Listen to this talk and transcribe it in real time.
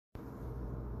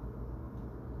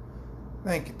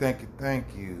Thank you, thank you, thank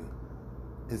you.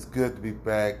 It's good to be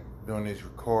back doing these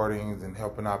recordings and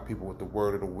helping out people with the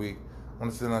word of the week. I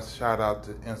want to send a shout out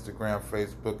to Instagram,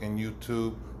 Facebook, and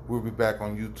YouTube. We'll be back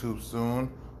on YouTube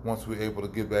soon once we're able to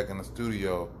get back in the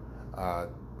studio. Uh,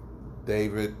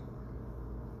 David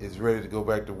is ready to go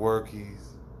back to work.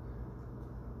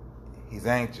 He's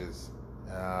anxious.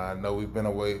 I know we've been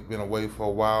away for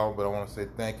a while, but I want to say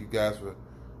thank you guys for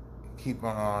keep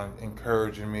on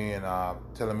encouraging me and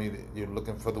telling me that you're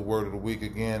looking for the word of the week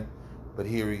again. But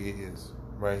here he is,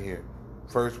 right here.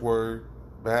 First word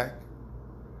back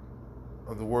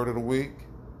of the word of the week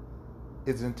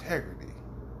is integrity.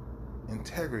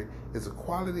 Integrity is a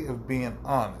quality of being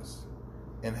honest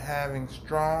and having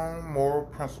strong moral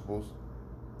principles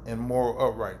and moral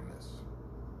uprightness.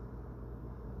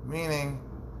 Meaning,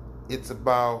 it's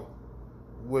about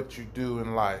what you do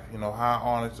in life. You know, how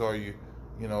honest are you?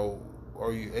 You know,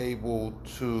 are you able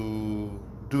to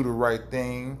do the right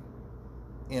thing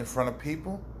in front of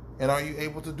people? And are you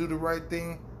able to do the right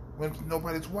thing when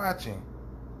nobody's watching?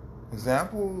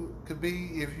 Example could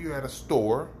be if you're at a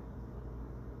store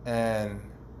and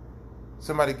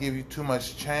somebody give you too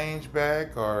much change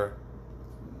back or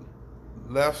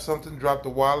left something, dropped the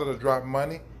wallet or dropped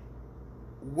money.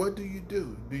 What do?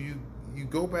 Do you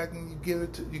go back and you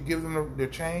give them their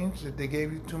change that they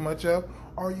gave you too much of,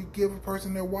 or you give a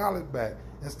person their wallet back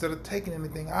instead of taking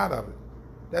anything out of it?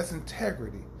 That's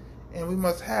integrity, and we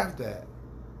must have that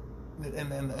in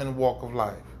the walk of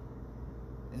life,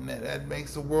 and that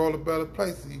makes the world a better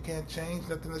place. You can't change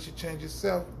nothing unless you change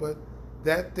yourself, but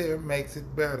that there makes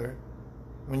it better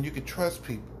when you can trust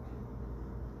people.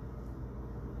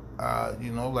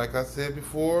 Like I said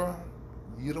before,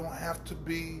 you don't have to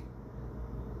be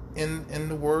in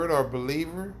the word or a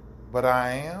believer, but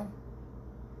I am.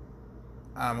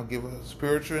 I'm going to give a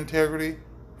spiritual integrity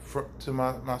to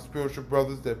my spiritual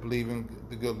brothers that believe in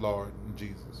the good Lord and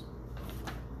Jesus.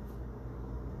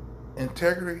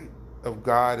 Integrity of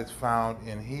God is found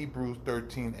in Hebrews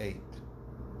 13:8.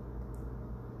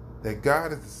 That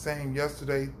God is the same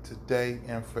yesterday, today,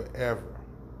 and forever.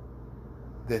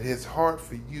 That his heart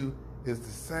for you is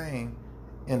the same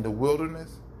in the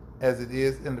wilderness as it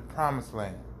is in the promised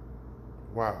land.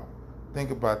 Wow. Think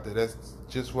about that. That's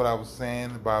just what I was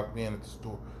saying about being at the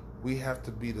store. We have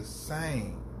to be the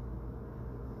same.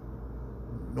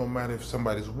 No matter if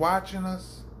somebody's watching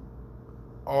us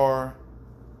or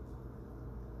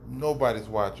nobody's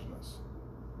watching us.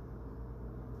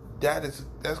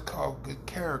 That's called good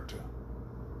character.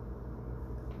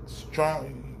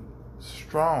 Strong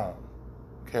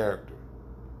character.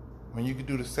 When you can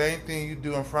do the same thing you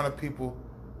do in front of people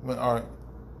or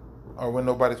when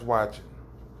nobody's watching.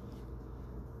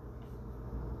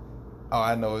 Oh,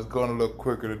 I know it's going a little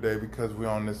quicker today because we're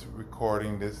on this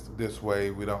recording this way.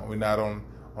 We're not on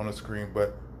the screen,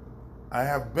 but I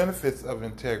have benefits of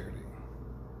integrity.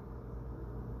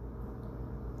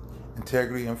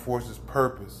 Integrity enforces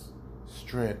purpose,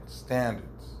 strength,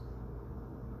 standards,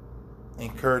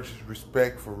 encourages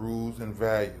respect for rules and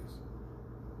values,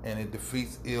 and it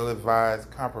defeats ill-advised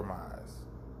compromise,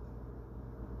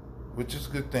 which is a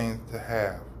good thing to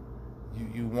have.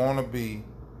 You want to be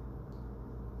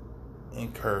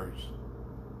encouraged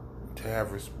to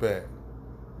have respect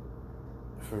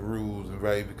for rules and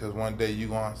values, because one day you're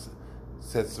going to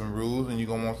set some rules and you're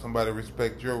going to want somebody to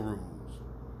respect your rules.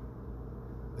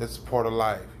 That's part of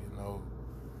life, you know.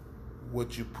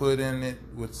 What you put in it,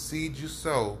 what seed you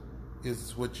sow,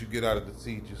 is what you get out of the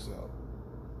seed you sow.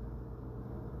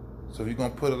 So if you're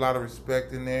going to put a lot of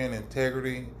respect in there and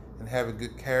integrity and have a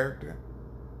good character,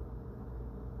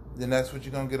 then that's what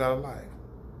you're going to get out of life.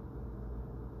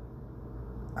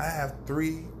 I have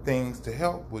 3 things to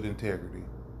help with integrity.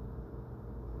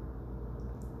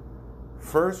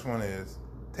 First one is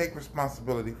take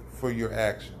responsibility for your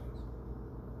actions.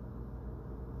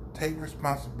 Take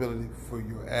responsibility for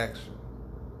your actions.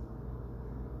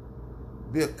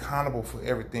 Be accountable for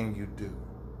everything you do.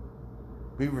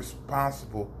 Be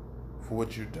responsible for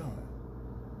what you're doing.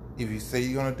 If you say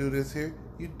you're going to do this here,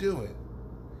 you do it.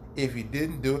 If you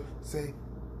didn't do it, say,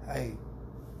 hey,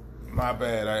 my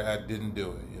bad, I didn't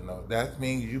do it. You know, that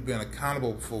means you've been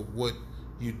accountable for what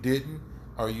you didn't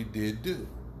or you did do.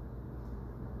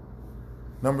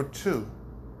 Number 2,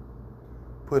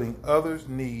 putting others'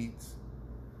 needs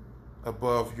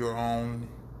above your own,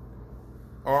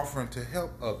 offering to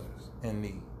help others in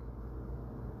need.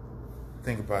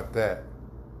 Think about that.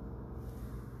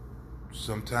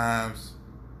 Sometimes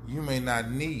you may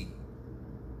not need,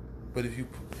 but if you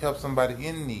help somebody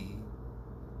in need,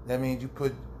 that means you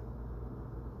put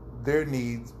their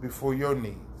needs before your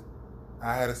needs.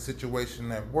 I had a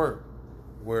situation at work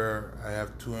where I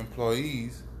have two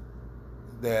employees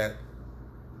that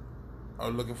are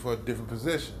looking for a different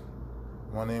position.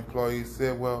 One of the employees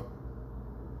said, well,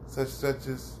 such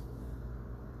is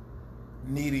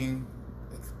needing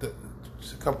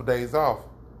a couple days off,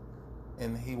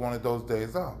 and he wanted those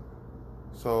days off.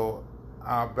 So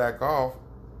I'll back off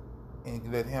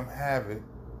and let him have it,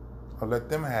 or let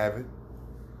them have it,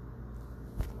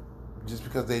 just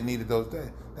because they needed those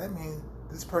days. That means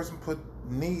this person put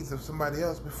needs of somebody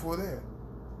else before theirs.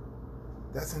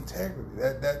 That's integrity.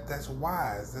 That's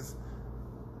wise.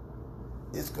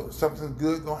 Something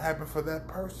good gonna happen for that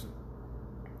person.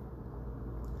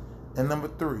 And number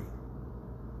 3,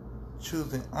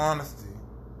 choosing honesty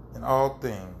in all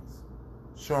things,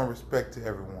 showing respect to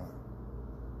everyone.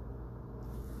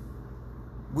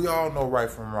 We all know right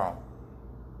from wrong.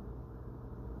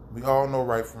 We all know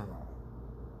right from wrong.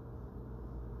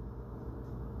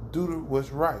 Do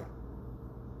what's right.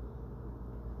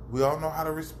 We all know how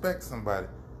to respect somebody.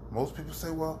 Most people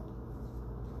say, well,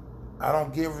 I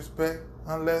don't give respect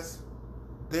unless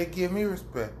they give me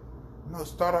respect. No,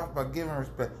 start off by giving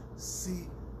respect. See,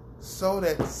 sow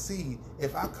that seed.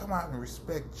 If I come out and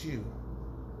respect you,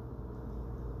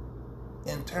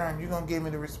 in turn, you're going to give me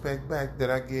the respect back that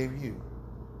I gave you.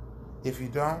 If you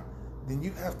don't, then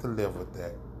you have to live with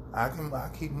that. I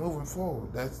keep moving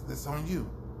forward. That's on you.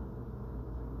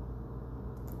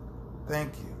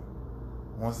 Thank you.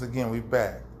 Once again, we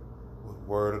back with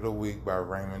Word of the Week by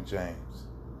Raymond James.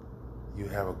 You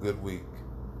have a good week.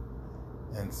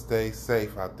 And stay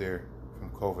safe out there from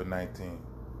COVID-19.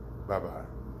 Bye-bye.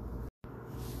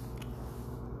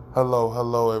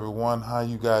 Hello, everyone. How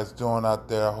you guys doing out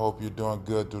there? I hope you're doing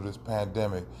good through this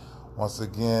pandemic. Once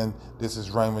again, this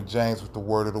is Raymond James with the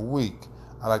Word of the Week.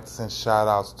 I'd like to send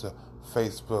shout-outs to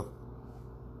Facebook,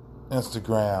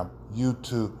 Instagram,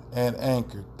 YouTube, and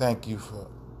Anchor. Thank you for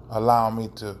allowing me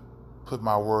to put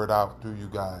my word out through you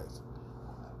guys.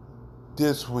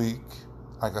 This week,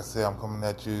 like I said, I'm coming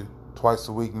at you twice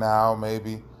a week now,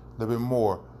 maybe a little bit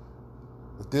more.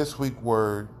 But this week's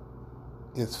word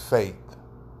is faith.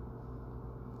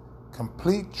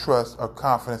 Complete trust or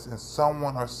confidence in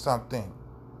someone or something.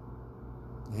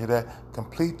 You hear that?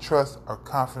 Complete trust or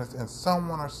confidence in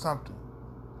someone or something.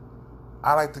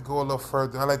 I like to go a little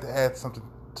further. I like to add something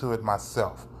to it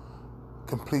myself.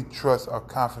 Complete trust or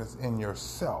confidence in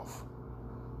yourself.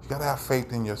 You got to have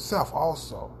faith in yourself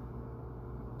also.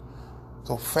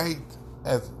 So faith,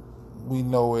 as we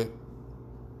know it,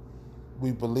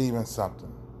 we believe in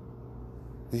something.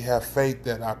 We have faith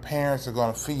that our parents are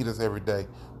going to feed us every day.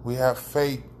 We have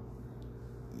faith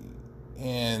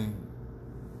in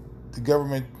the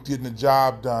government getting the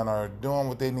job done or doing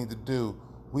what they need to do.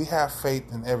 We have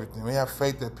faith in everything. We have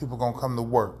faith that people are going to come to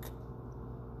work.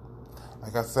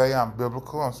 Like I say, I'm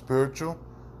biblical, I'm spiritual.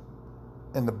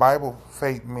 In the Bible,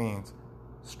 faith means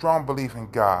strong belief in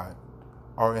God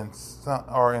or in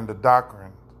the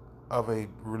doctrine of a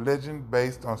religion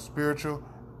based on spiritual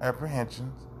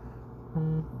apprehensions.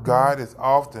 God is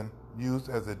often used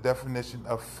as a definition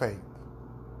of faith.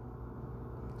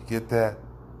 You get that?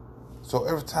 So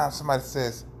every time somebody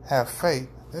says have faith,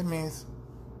 that means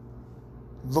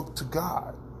look to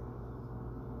God.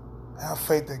 Have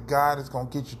faith that God is going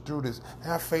to get you through this.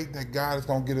 Have faith that God is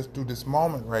going to get us through this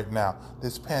moment right now,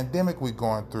 this pandemic we're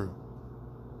going through.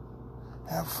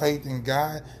 Have faith in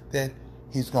God that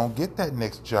He's going to get that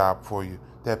next job for you,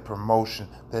 that promotion,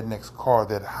 that next car,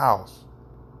 that house.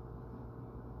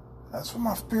 That's for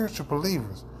my spiritual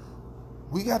believers.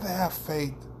 We got to have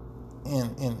faith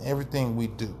in everything we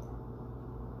do.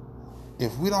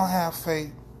 If we don't have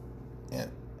faith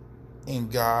in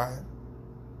God,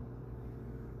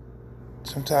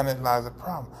 sometimes it lies a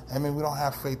problem. I mean, we don't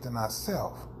have faith in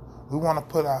ourselves. We want to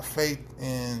put our faith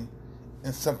in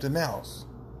something else.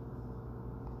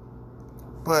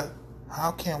 But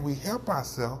how can we help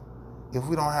ourselves if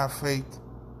we don't have faith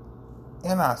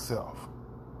in ourselves?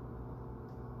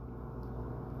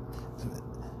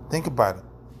 Think about it.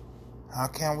 How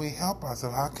can we help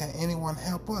ourselves? How can anyone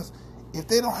help us if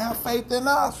they don't have faith in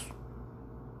us?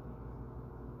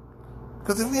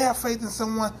 Because if we have faith in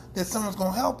someone, that someone's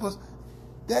going to help us,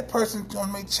 that person's going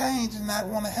to make change and not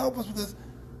want to help us because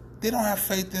they don't have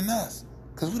faith in us.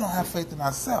 Because we don't have faith in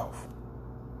ourselves.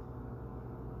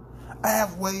 I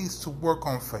have ways to work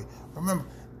on faith. Remember,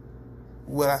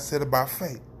 what I said about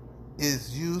faith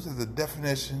is used as a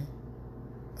definition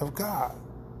of God.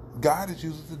 God is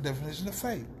used as a definition of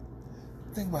faith.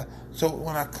 Think about it. So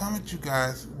when I come at you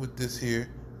guys with this here,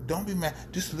 don't be mad.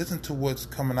 Just listen to what's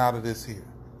coming out of this here.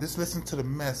 Just listen to the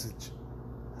message.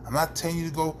 I'm not telling you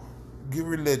to go get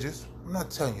religious. I'm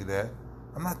not telling you that.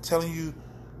 I'm not telling you,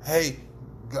 hey,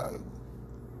 God,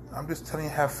 I'm just telling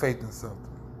you, have faith in something.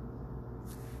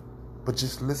 But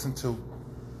just listen to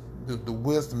the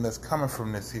wisdom that's coming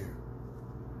from this here.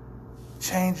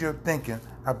 Change your thinking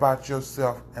about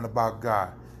yourself and about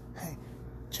God. Hey,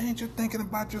 change your thinking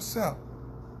about yourself.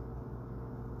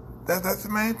 That's the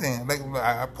main thing. Like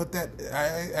I put that,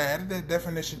 I added that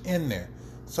definition in there.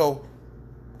 So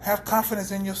have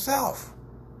confidence in yourself.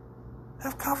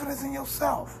 Have confidence in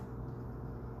yourself.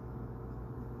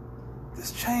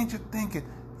 Just change your thinking.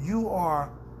 You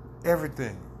are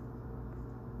everything.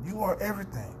 You are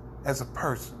everything as a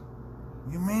person.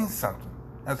 You mean something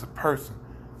as a person.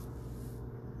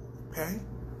 Okay?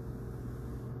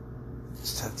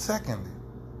 Secondly,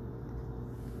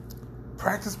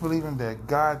 practice believing that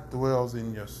God dwells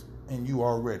in you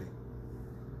already.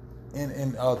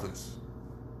 In others.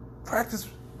 Practice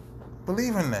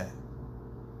believing that.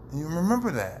 And you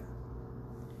remember that.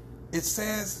 It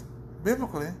says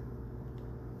biblically,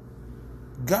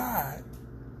 God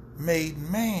made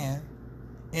man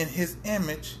in his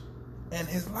image and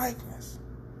his likeness.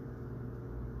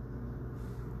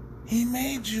 He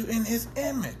made you in his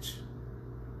image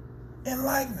and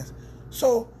likeness.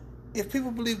 So if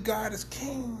people believe God is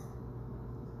king,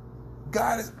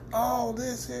 God is all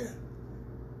this here,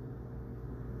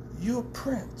 you're a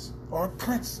prince or a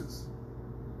princess.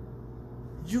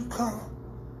 You're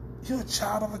a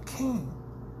child of a king,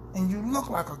 and you look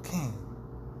like a king.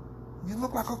 You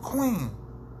look like a queen.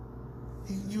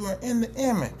 You are in the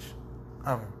image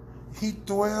of him. He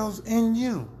dwells in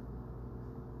you.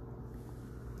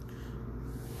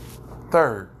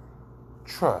 Third,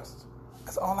 trust.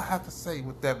 That's all I have to say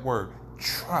with that word.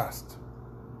 Trust.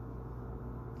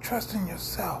 Trust in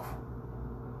yourself.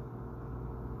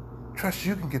 Trust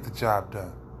you can get the job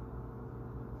done.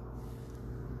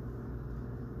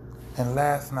 And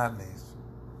last not least,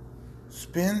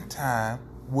 spend time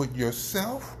with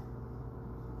yourself.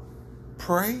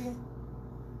 Pray,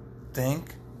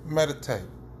 think, meditate.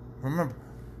 Remember,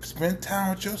 spend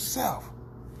time with yourself.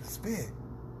 That's big.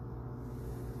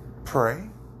 Pray,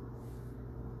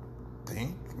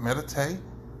 think, meditate.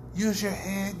 Use your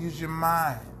head, use your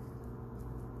mind.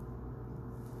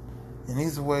 And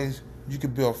these are ways you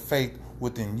can build faith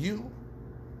within you,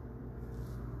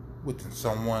 within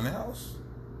someone else,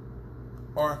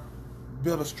 or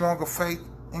build a stronger faith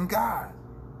in God.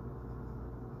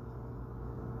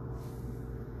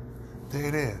 There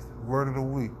it is. Word of the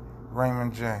week,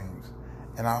 Raymond James.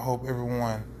 And I hope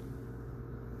everyone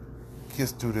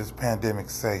gets through this pandemic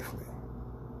safely.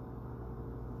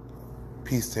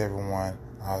 Peace to everyone.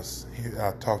 I'll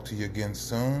talk to you again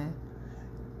soon.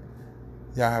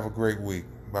 Y'all have a great week.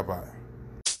 Bye-bye.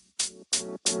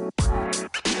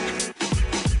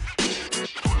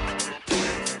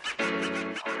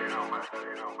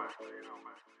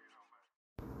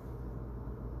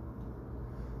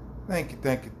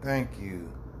 Thank you.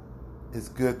 It's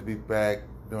good to be back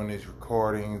doing these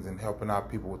recordings and helping out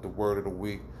people with the word of the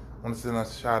week. I want to send a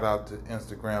shout out to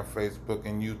Instagram, Facebook,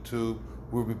 and YouTube.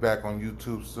 We'll be back on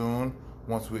YouTube soon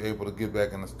once we're able to get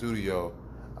back in the studio.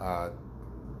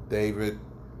 David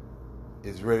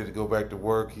is ready to go back to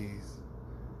work.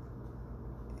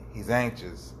 He's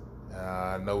anxious.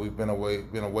 I know we've been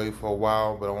away for a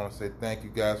while, but I want to say thank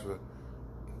you guys for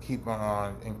keep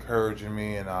on encouraging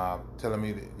me and telling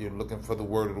me that you're looking for the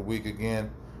word of the week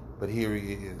again. But here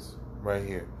he is, right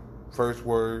here. First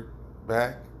word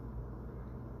back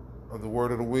of the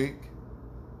word of the week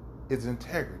is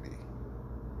integrity.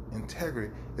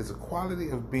 Integrity is a quality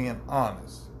of being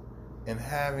honest and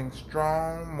having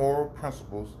strong moral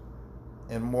principles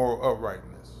and moral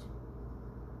uprightness.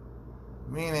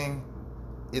 Meaning,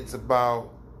 it's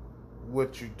about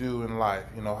what you do in life.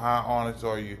 How honest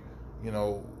are you?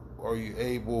 Are you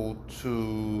able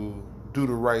to do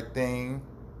the right thing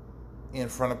in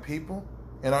front of people?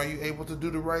 And are you able to do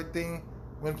the right thing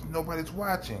when nobody's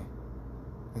watching?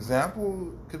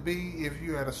 Example could be if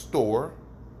you're at a store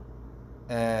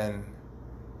and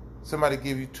somebody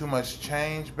give you too much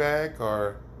change back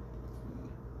or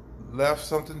left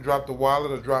something, dropped the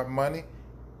wallet or dropped money.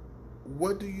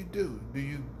 What do? Do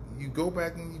you go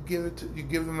back and you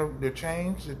give them their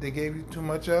change that they gave you too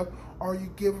much of, or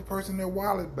you give a person their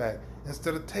wallet back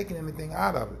instead of taking anything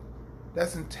out of it?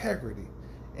 That's integrity,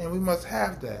 and we must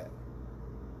have that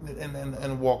in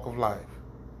the walk of life,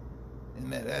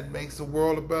 and that makes the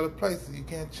world a better place. You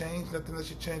can't change nothing unless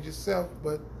you change yourself,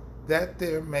 but that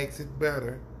there makes it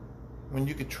better when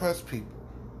you can trust people.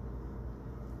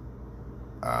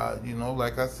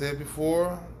 Like I said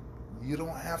before, you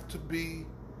don't have to be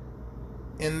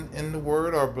in the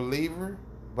word or a believer,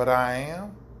 but I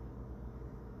am.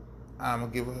 I'm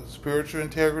going to give a spiritual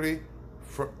integrity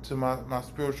to my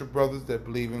spiritual brothers that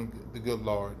believe in the good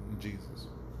Lord and Jesus.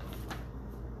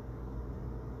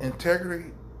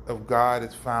 Integrity of God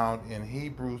is found in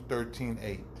Hebrews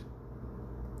 13:8.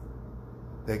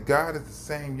 That God is the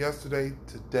same yesterday,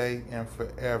 today, and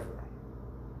forever.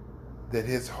 That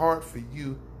his heart for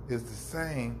you is the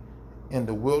same in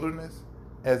the wilderness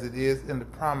as it is in the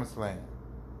promised land.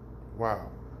 Wow.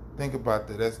 Think about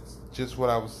that. That's just what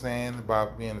I was saying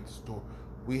about being at the store.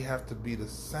 We have to be the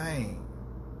same.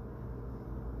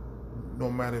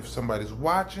 No matter if somebody's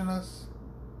watching us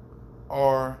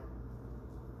or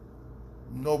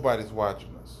nobody's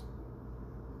watching us.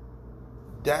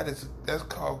 That's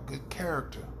called good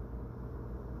character.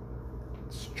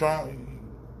 Strong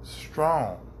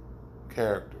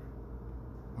character.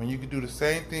 When you can do the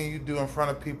same thing you do in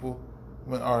front of people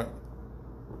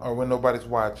when nobody's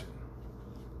watching.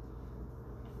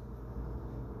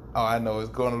 Oh, I know it's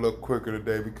going a little quicker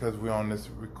today because we're on this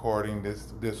recording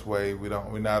this way.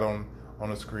 We're not on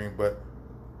the screen, but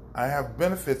I have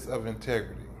benefits of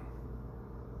integrity.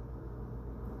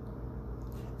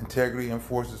 Integrity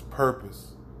enforces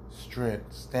purpose,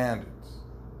 strength, standards,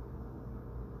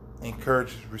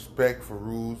 encourages respect for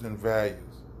rules and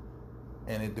values,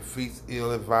 and it defeats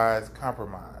ill-advised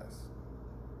compromise,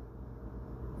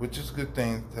 which is a good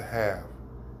thing to have.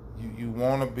 You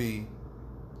want to be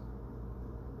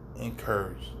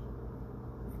encouraged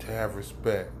to have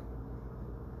respect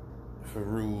for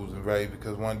rules and values,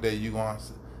 because one day you're going to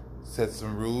set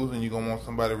some rules and you're going to want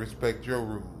somebody to respect your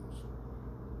rules.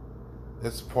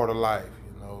 That's part of life,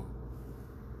 you know.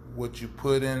 What you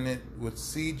put in it, what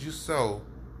seed you sow,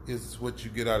 is what you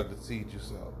get out of the seed you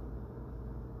sow.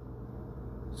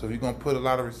 So if you're going to put a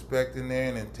lot of respect in there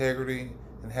and integrity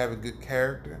and have a good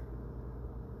character,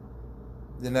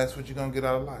 then that's what you're going to get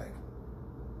out of life.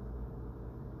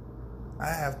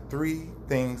 I have 3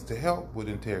 things to help with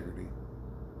integrity.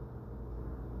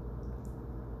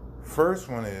 First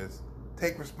one is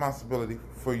take responsibility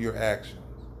for your actions.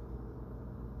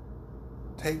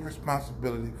 Take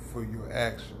responsibility for your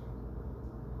actions.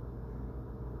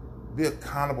 Be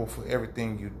accountable for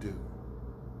everything you do.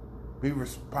 Be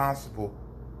responsible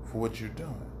for what you're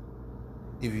doing.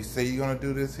 If you say you're going to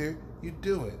do this here, you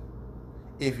do it.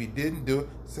 If you didn't do it,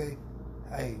 say,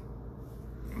 hey,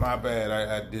 my bad,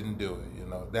 I didn't do it. You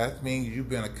know, that means you've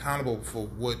been accountable for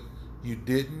what you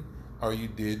didn't or you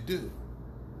did do.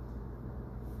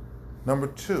 Number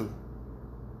 2,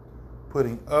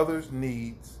 putting others'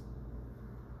 needs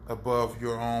above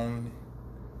your own,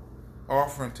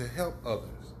 offering to help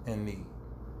others in need.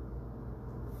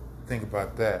 Think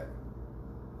about that.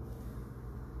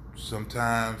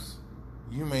 Sometimes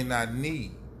you may not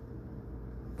need,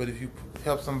 but if you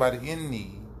help somebody in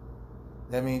need,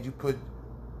 that means you put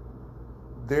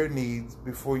their needs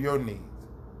before your needs.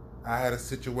 I had a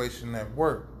situation at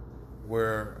work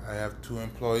where I have 2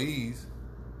 employees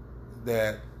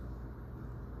that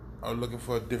are looking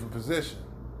for a different position.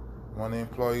 One of the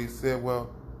employees said, well,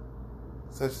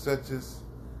 such is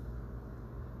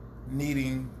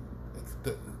needing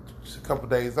a couple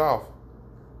days off,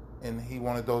 and he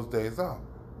wanted those days off.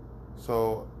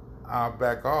 So I'll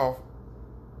back off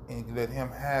and let him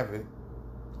have it,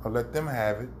 or let them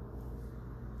have it,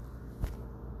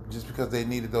 just because they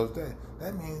needed those days.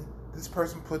 That means this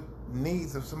person put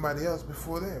needs of somebody else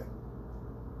before theirs.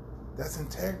 That's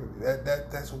integrity.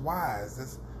 That's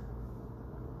wise.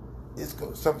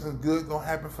 Something good gonna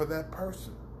happen for that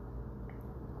person.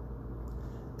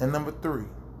 And number 3,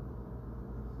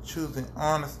 choosing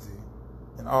honesty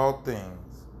in all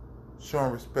things,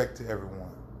 showing respect to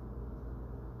everyone.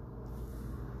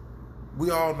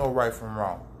 We all know right from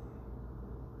wrong.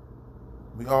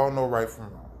 We all know right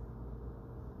from wrong.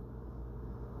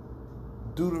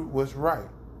 Do what's right.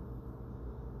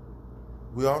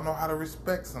 We all know how to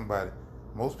respect somebody.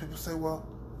 Most people say, well,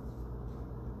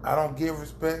 I don't give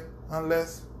respect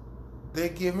unless they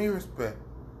give me respect.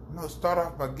 No, start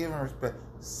off by giving respect.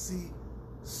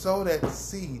 Sow that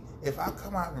seed. If I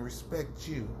come out and respect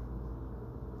you,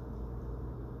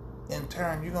 in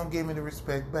turn, you're going to give me the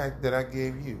respect back that I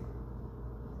gave you.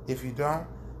 If you don't,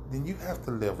 then you have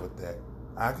to live with that.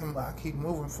 I keep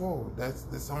moving forward.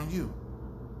 That's on you.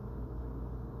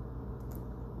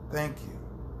 Thank you.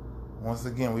 Once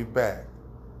again, we back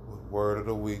with Word of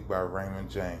the Week by Raymond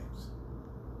James.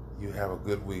 You have a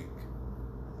good week.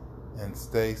 And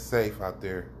stay safe out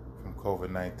there from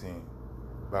COVID-19.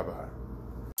 Bye-bye.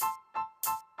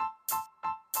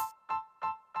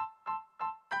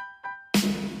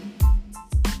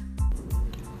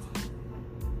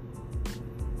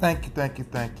 Thank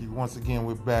you. Once again,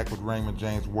 we're back with Raymond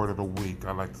James Word of the Week.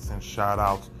 I'd like to send shout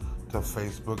outs to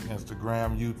Facebook,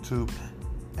 Instagram, YouTube,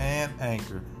 and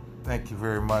Anchor. Thank you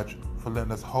very much for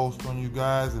letting us host on you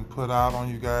guys and put out on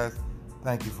you guys.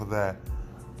 Thank you for that.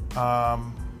 I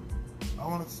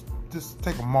want to just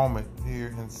take a moment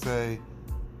here and say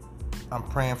I'm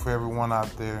praying for everyone out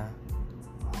there.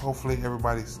 Hopefully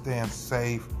everybody's staying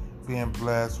safe, being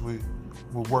blessed. We're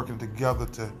working together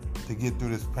to get through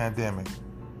this pandemic.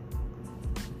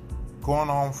 Going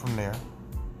on from there,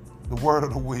 the word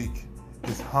of the week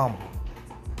is humble.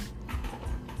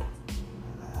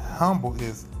 Humble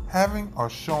is having or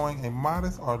showing a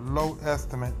modest or low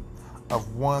estimate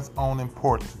of one's own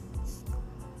importance.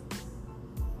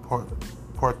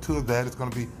 Part two of that is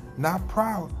going to be not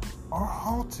proud or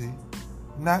haughty,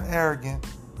 not arrogant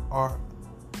or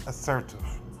assertive.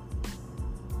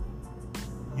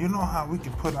 You know how we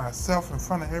can put ourselves in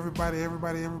front of everybody.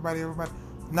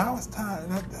 Now it's time.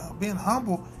 Being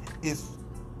humble is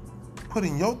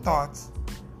putting your thoughts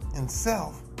and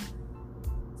self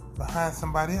behind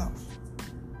somebody else.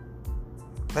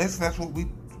 Basically,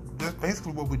 that's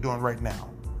basically what we're doing right now.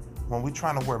 When we're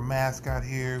trying to wear masks out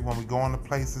here, when we go into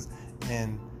places,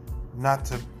 and not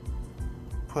to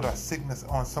put our sickness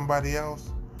on somebody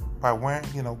else by wearing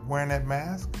that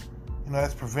mask.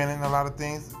 That's preventing a lot of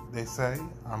things. They say.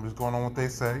 I'm just going on what they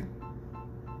say.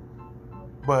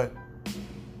 But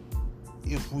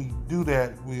if we do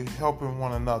that, we're helping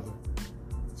one another,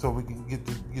 so we can get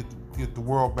the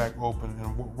world back open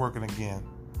and working again.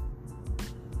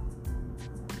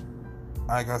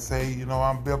 Like I say,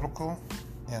 I'm biblical,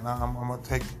 and I'm going to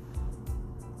take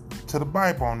to the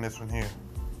Bible on this one here.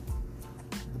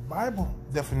 The Bible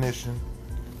definition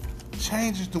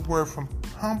changes the word from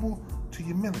humble to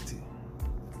humility.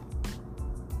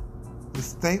 The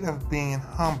state of being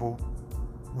humble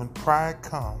when pride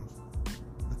comes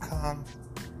becomes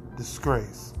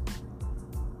disgrace.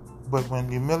 But when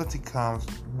humility comes,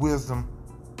 wisdom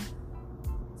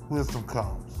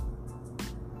comes.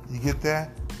 You get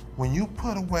that? When you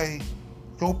put away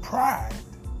your pride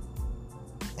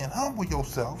and humble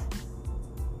yourself,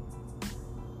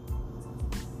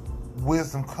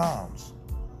 wisdom comes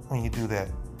when you do that.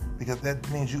 Because that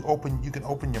means you can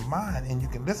open your mind and you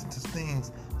can listen to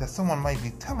things that someone might be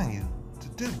telling you to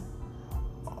do.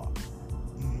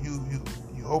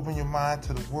 You open your mind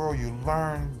to the world, you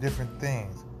learn different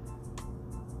things.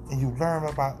 And you learn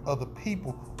about other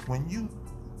people. When you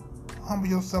humble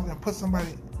yourself and put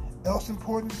somebody else's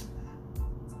importance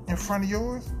in front of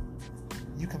yours,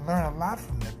 you can learn a lot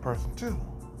from that person too.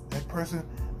 That person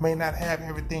may not have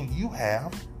everything you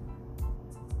have,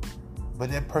 but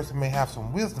that person may have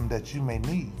some wisdom that you may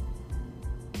need.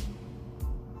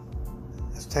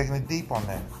 It's taking it deep on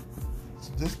that.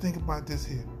 So just think about this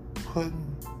here.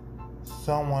 Putting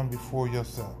someone before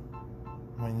yourself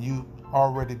when you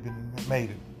already been made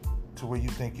it to where you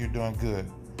think you're doing good.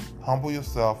 Humble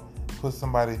yourself. Put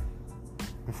somebody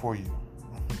before you.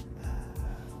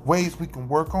 Ways we can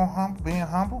work on being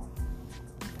humble.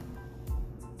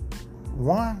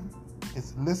 One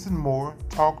is listen more,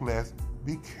 talk less.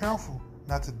 Be careful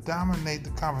not to dominate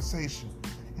the conversation.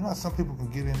 Some people can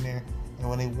get in there, and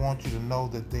when they want you to know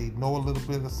that they know a little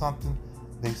bit of something,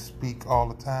 they speak all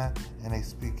the time, and they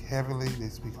speak heavily, they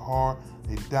speak hard,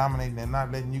 they dominate, and they're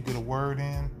not letting you get a word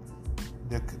in.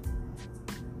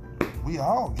 We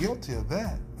all guilty of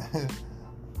that.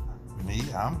 Me,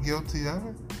 I'm guilty of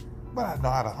it. But I know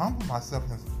how to humble myself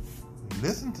and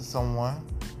listen to someone.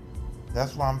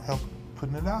 That's why I'm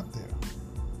putting it out there.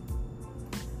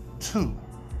 2,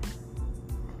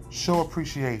 show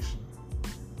appreciation.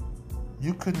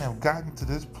 You couldn't have gotten to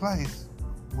this place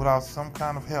without some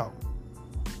kind of help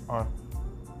or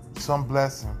some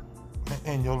blessing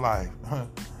in your life.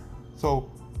 So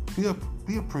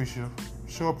be appreciative,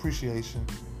 show appreciation,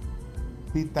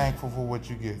 be thankful for what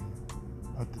you're getting,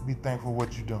 be thankful for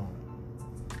what you're doing.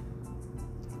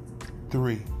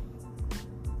 3,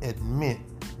 admit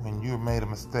when you made a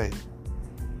mistake.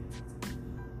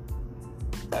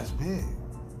 That's big.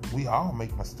 We all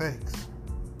make mistakes.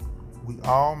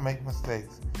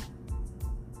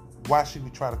 Why should we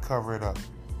try to cover it up?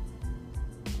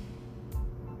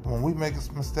 When we make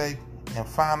a mistake and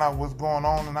find out what's going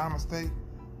on in our mistake,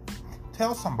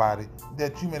 tell somebody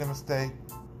that you made a mistake.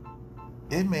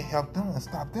 It may help them and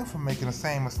stop them from making the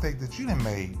same mistake that you done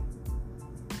made.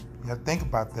 You have to think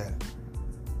about that.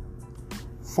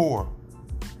 4,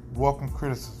 welcome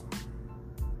criticism.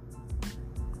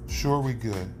 Sure, we're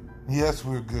good. Yes,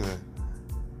 we're good.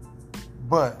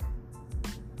 But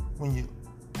when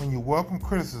you welcome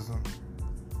criticism,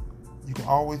 you can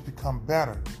always become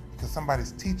better because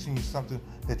somebody's teaching you something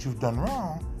that you've done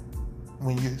wrong.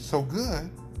 When you're so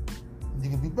good, you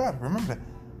can be better. Remember that.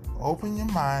 Open your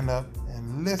mind up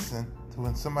and listen So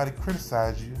when somebody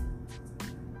criticizes you,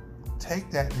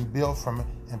 take that and build from it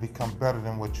and become better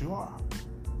than what you are.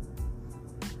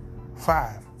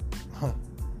 5,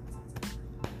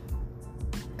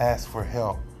 ask for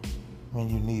help when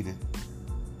you need it.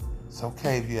 It's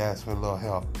okay if you ask for a little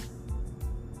help.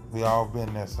 We all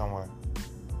been there somewhere.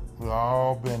 We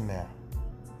all been there.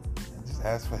 Just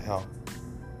ask for help.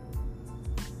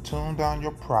 Tune down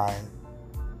your pride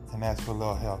and ask for a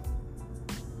little help,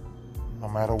 no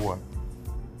matter what.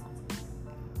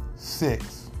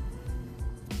 6,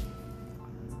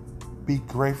 be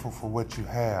grateful for what you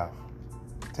have.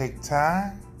 Take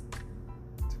time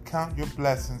to count your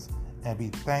blessings and be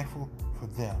thankful for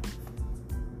them.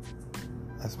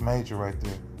 That's major right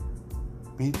there.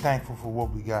 Be thankful for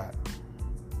what we got.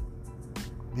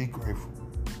 Be grateful.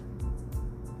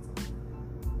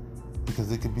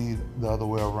 Because it could be the other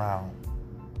way around.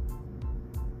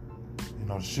 You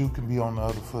know, the shoe can be on the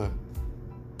other foot.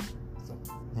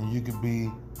 And you could be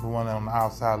the one on the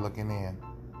outside looking in.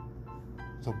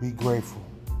 So be grateful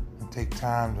and take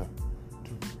time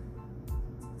to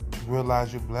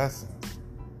realize your blessings.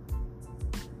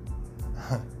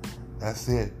 That's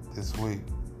it this week.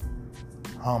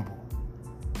 Humble.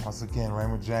 Once again,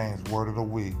 Raymond James, Word of the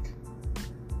Week.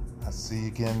 I'll see you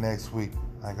again next week.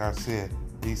 Like I said,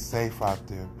 be safe out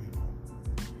there, people.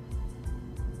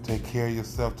 Take care of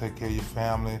yourself, take care of your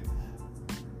family.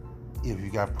 If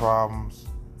you got problems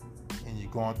and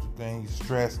you're going through things, you're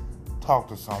stressed, talk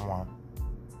to someone.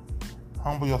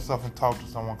 Humble yourself and talk to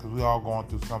someone, because we all going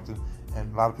through something,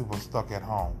 and a lot of people are stuck at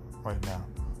home right now.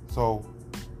 So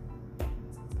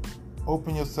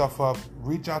open yourself up,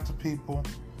 reach out to people.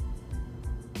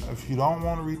 If you don't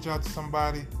want to reach out to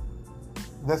somebody,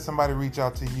 let somebody reach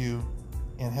out to you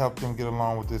and help them get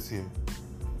along with this here.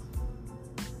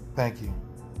 Thank you.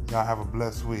 Y'all have a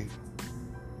blessed week.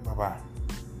 Bye-bye.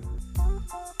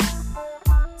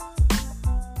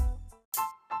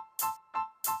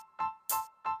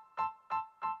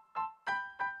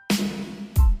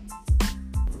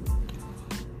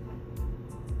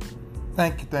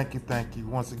 Thank you.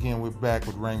 Once again, we're back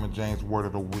with Raymond James Word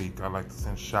of the Week. I'd like to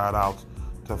send shout outs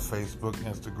to Facebook,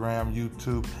 Instagram,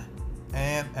 YouTube,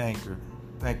 and Anchor.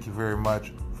 Thank you very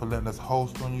much for letting us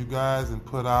host on you guys and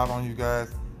put out on you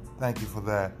guys. Thank you for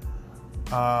that.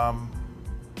 I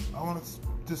want to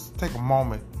just take a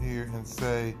moment here and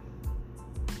say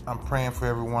I'm praying for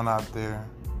everyone out there.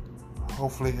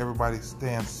 Hopefully everybody's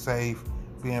staying safe,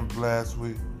 being blessed.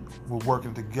 We're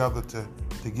working together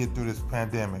to get through this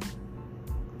pandemic.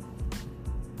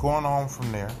 Going on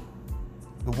from there,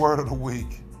 the word of the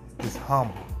week is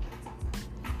humble.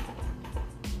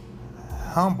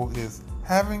 Humble is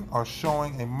having or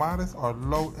showing a modest or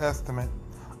low estimate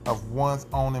of one's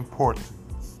own importance.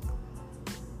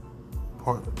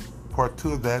 Part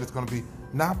 2 of that is going to be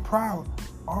not proud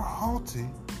or haughty,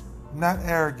 not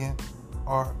arrogant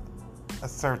or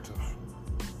assertive.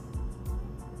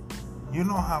 You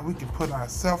know how we can put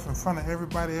ourselves in front of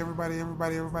everybody.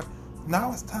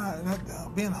 Now it's time.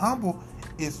 Being humble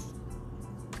is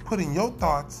putting your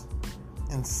thoughts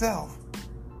and self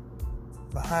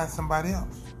behind somebody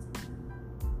else.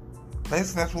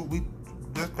 Basically,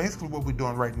 that's basically what we're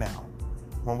doing right now.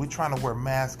 When we're trying to wear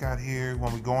masks out here,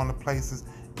 when we go into places,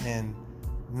 and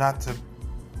not to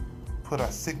put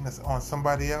our sickness on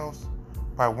somebody else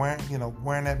by wearing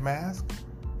that mask.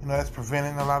 That's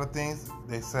preventing a lot of things,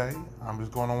 they say. I'm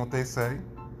just going on what they say.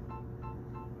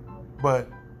 But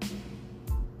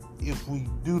if we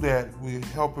do that, we're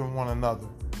helping one another,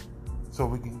 so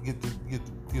we can get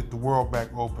the world back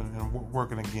open and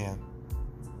working again.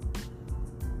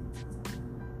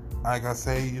 Like I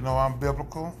say, I'm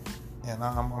biblical, and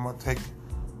I'm going to take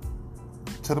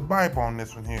to the Bible on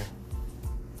this one here.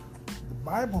 The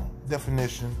Bible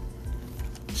definition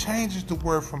changes the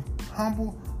word from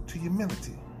humble to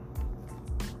humility.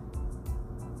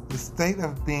 The state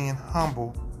of being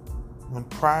humble when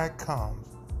pride comes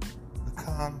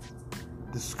becomes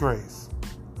disgrace.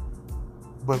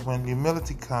 But when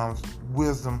humility comes,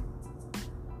 wisdom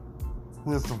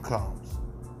comes.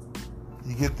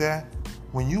 You get that?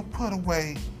 When you put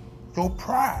away your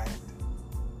pride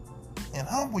and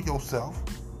humble yourself,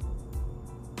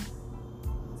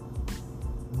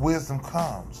 wisdom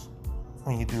comes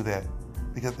when you do that.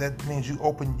 Because that means you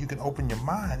can open your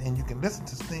mind and you can listen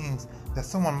to things that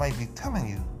someone might be telling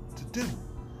you to do.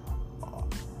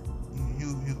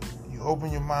 You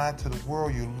open your mind to the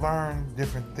world, you learn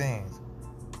different things.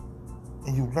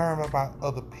 And you learn about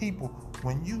other people.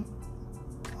 When you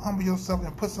humble yourself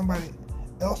and put somebody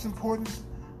else's importance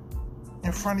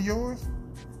in front of yours,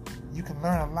 you can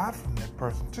learn a lot from that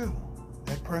person too.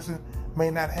 That person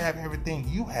may not have everything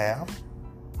you have,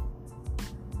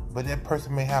 but that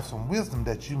person may have some wisdom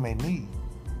that you may need.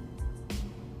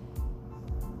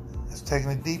 It's taking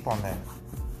it deep on that.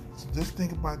 So just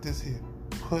think about this here.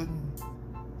 Putting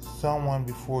someone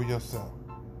before yourself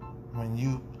when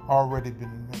you already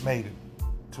been made it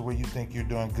to where you think you're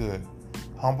doing good.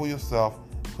 Humble yourself.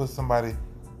 Put somebody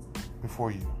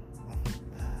before you.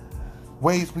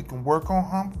 Ways we can work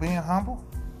on being humble.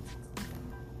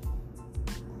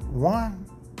 One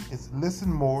is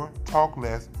listen more, talk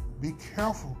less. Be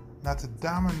careful not to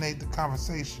dominate the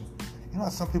conversation. You know how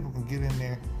some people can get in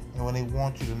there and when they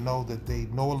want you to know that they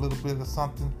know a little bit of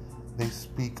something, they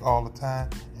speak all the time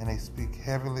and they speak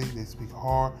heavily, they speak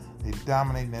hard, they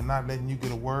dominate and they're not letting you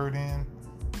get a word in.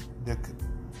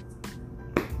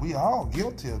 We all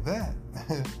guilty of that.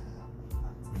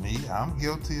 Me, I'm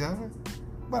guilty of it.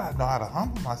 But I know how to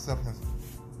humble myself and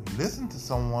listen to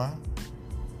someone.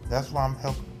 That's why I'm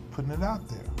putting it out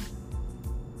there.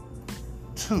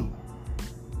 2,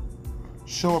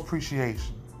 show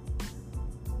appreciation.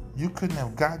 You couldn't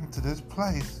have gotten to this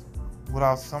place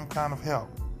without some kind of help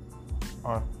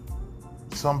or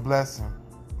some blessing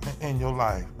in your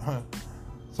life.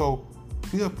 So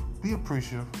be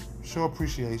appreciative, show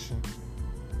appreciation,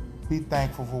 be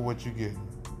thankful for what you're getting,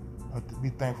 be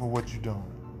thankful for what you're doing.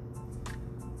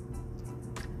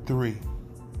 3,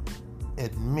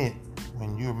 admit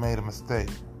when you made a mistake.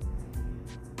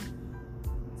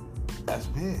 That's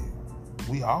big.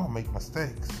 We all make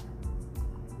mistakes.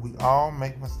 We all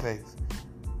make mistakes.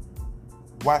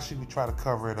 Why should we try to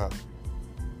cover it up?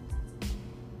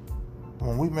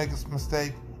 When we make a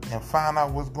mistake and find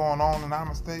out what's going on in our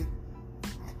mistake,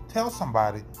 tell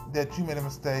somebody that you made a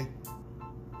mistake.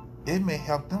 It may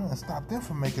help them and stop them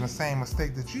from making the same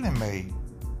mistake that you done made.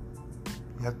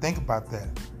 You have to think about that.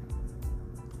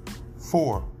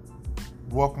 4,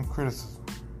 welcome criticism.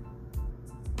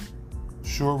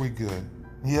 Sure, we're good.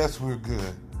 Yes, we're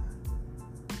good.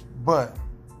 But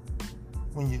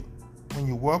when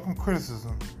you welcome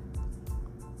criticism,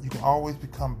 you can always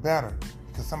become better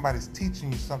because somebody's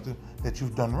teaching you something that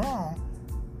you've done wrong.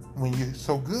 When you're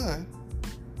so good,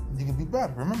 you can be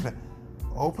better. Remember that.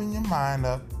 Open your mind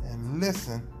up and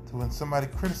listen to when somebody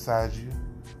criticizes you.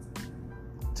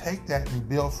 Take that and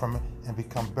build from it and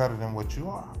become better than what you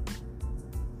are.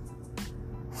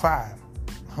 5,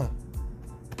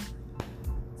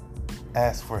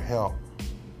 ask for help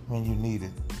when you need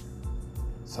it.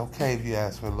 It's okay if you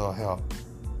ask for a little help.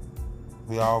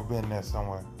 We all been there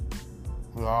somewhere.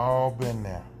 We all been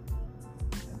there.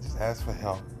 Just ask for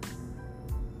help.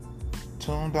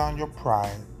 Tune down your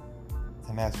pride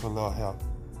and ask for a little help.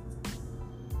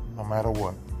 No matter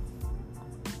what.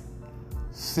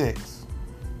 6,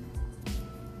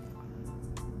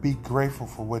 be grateful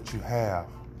for what you have.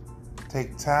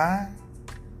 Take time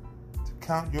to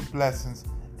count your blessings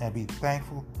and be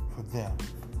thankful for them.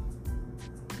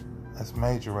 That's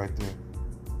major right there.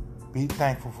 Be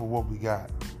thankful for what we got.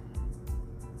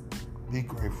 Be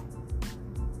grateful.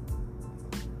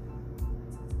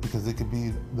 Because it could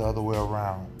be the other way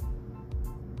around.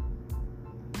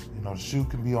 You know, the shoe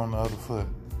can be on the other foot.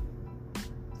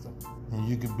 And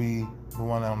you could be the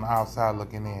one on the outside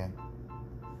looking in.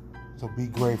 So be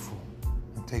grateful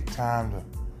and take time to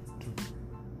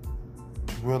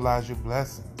realize your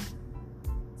blessings.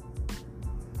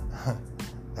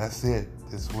 That's it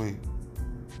this week.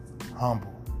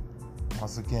 Humble.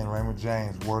 Once again, Raymond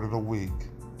James, word of the week.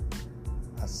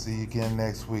 I'll see you again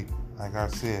next week. Like I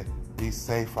said, be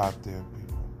safe out there,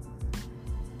 people.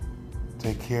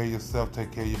 Take care of yourself,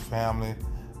 take care of your family.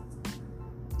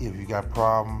 If you got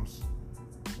problems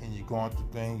and you're going through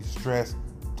things, you're stressed,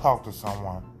 talk to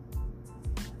someone.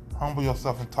 Humble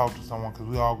yourself and talk to someone because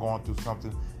we're all going through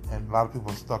something and a lot of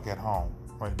people are stuck at home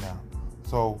right now.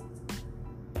 So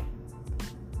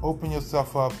open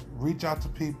yourself up, reach out to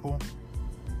people.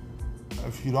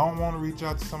 If you don't want to reach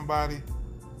out to somebody,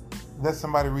 let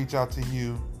somebody reach out to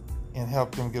you and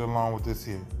help them get along with this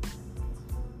here.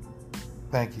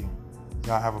 Thank you.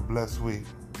 Y'all have a blessed week.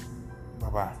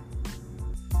 Bye-bye.